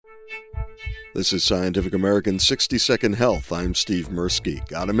This is Scientific American's 60-Second Health. I'm Steve Mirsky.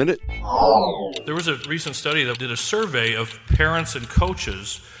 Got a minute? There was a recent study that did a survey of parents and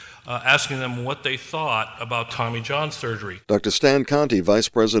coaches asking them what they thought about Tommy John surgery. Dr. Stan Conte, Vice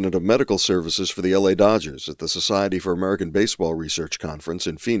President of Medical Services for the LA Dodgers at the Society for American Baseball Research Conference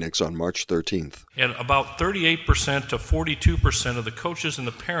in Phoenix on March 13th. And about 38% to 42% of the coaches and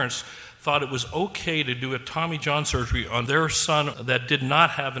the parents thought it was okay to do a Tommy John surgery on their son that did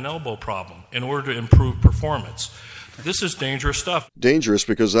not have an elbow problem in order to improve performance. This is dangerous stuff. Dangerous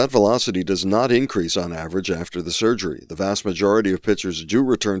because that velocity does not increase on average after the surgery. The vast majority of pitchers do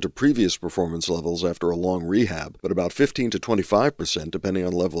return to previous performance levels after a long rehab, but about 15 to 25%, depending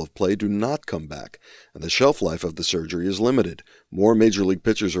on level of play, do not come back, and the shelf life of the surgery is limited. More Major League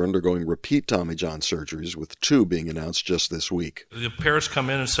pitchers are undergoing repeat Tommy John surgeries, with 2 being announced just this week. The parents come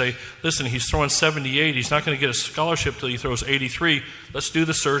in and say, listen, he's throwing 78, he's not going to get a scholarship till he throws 83. Let's do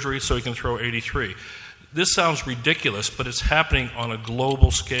the surgery so he can throw 83. This sounds ridiculous, but it's happening on a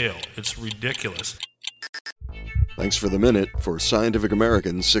global scale. It's ridiculous. Thanks for the minute. For Scientific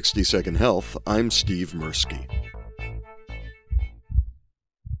American's 60-Second Health, I'm Steve Mirsky.